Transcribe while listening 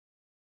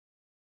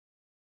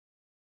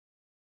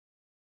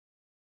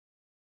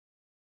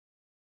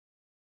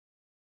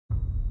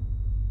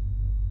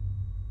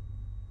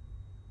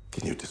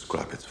Can you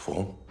describe its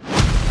form?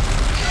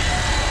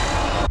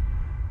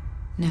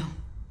 No.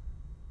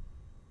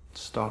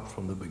 Start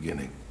from the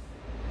beginning.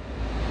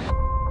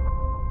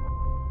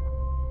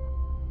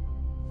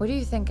 What do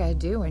you think I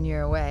do when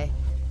you're away?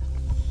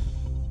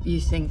 You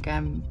think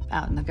I'm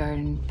out in the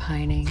garden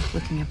pining,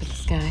 looking up at the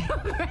sky?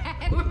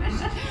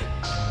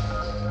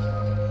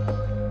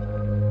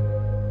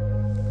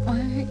 Why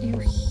aren't you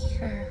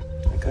here?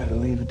 I gotta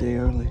leave a day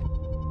early.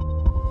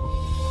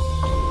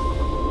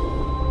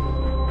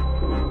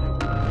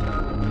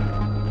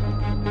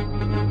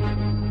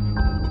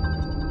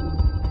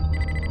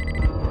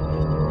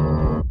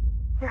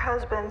 Your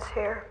husband's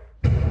here.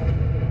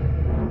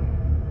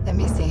 Let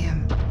me see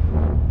him.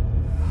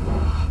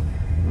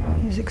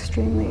 He's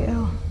extremely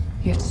ill.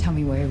 You have to tell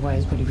me where he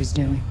was, what he was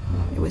doing.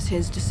 It was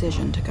his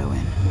decision to go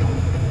in.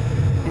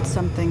 It's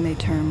something they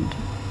termed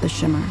the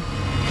shimmer.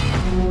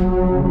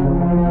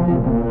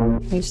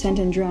 We've sent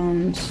in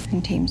drones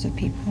and teams of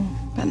people,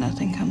 but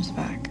nothing comes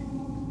back.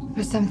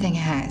 But something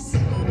has.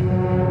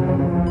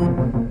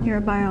 You're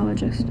a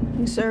biologist.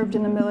 You served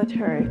in the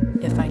military.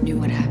 If I knew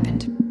what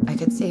happened, I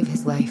could save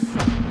his life.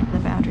 The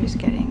boundary's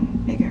getting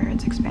bigger,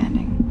 it's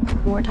expanding.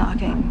 We're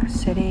talking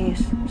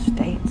cities,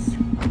 states.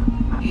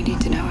 You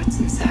need to know what's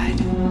inside.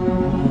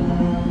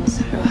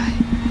 So do I.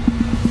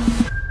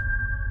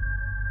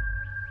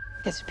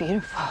 It's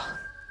beautiful.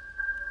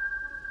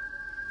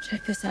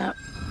 Check this out.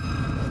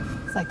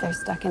 It's like they're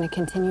stuck in a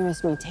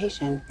continuous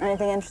mutation.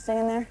 Anything interesting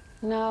in there?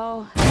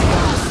 No.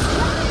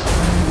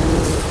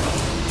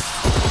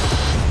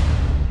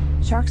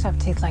 Sharks have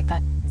teeth like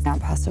that. It's not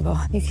possible.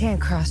 You can't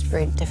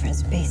crossbreed different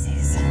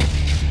species.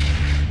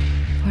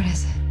 What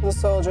is it? The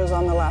soldiers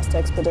on the last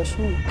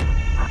expedition.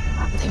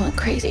 They went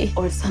crazy,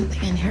 or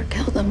something in here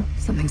killed them.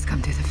 Something's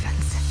come through the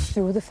fence.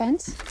 Through the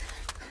fence?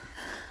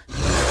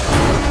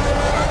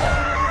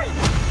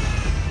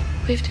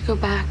 We have to go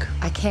back.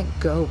 I can't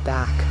go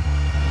back.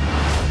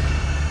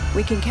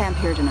 We can camp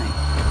here tonight.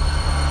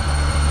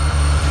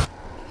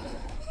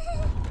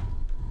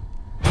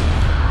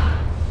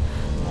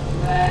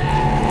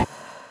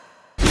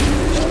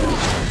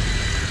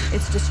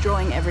 It's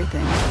destroying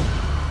everything.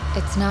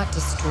 It's not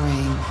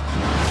destroying.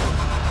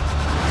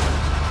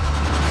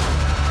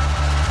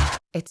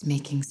 It's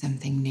making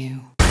something new.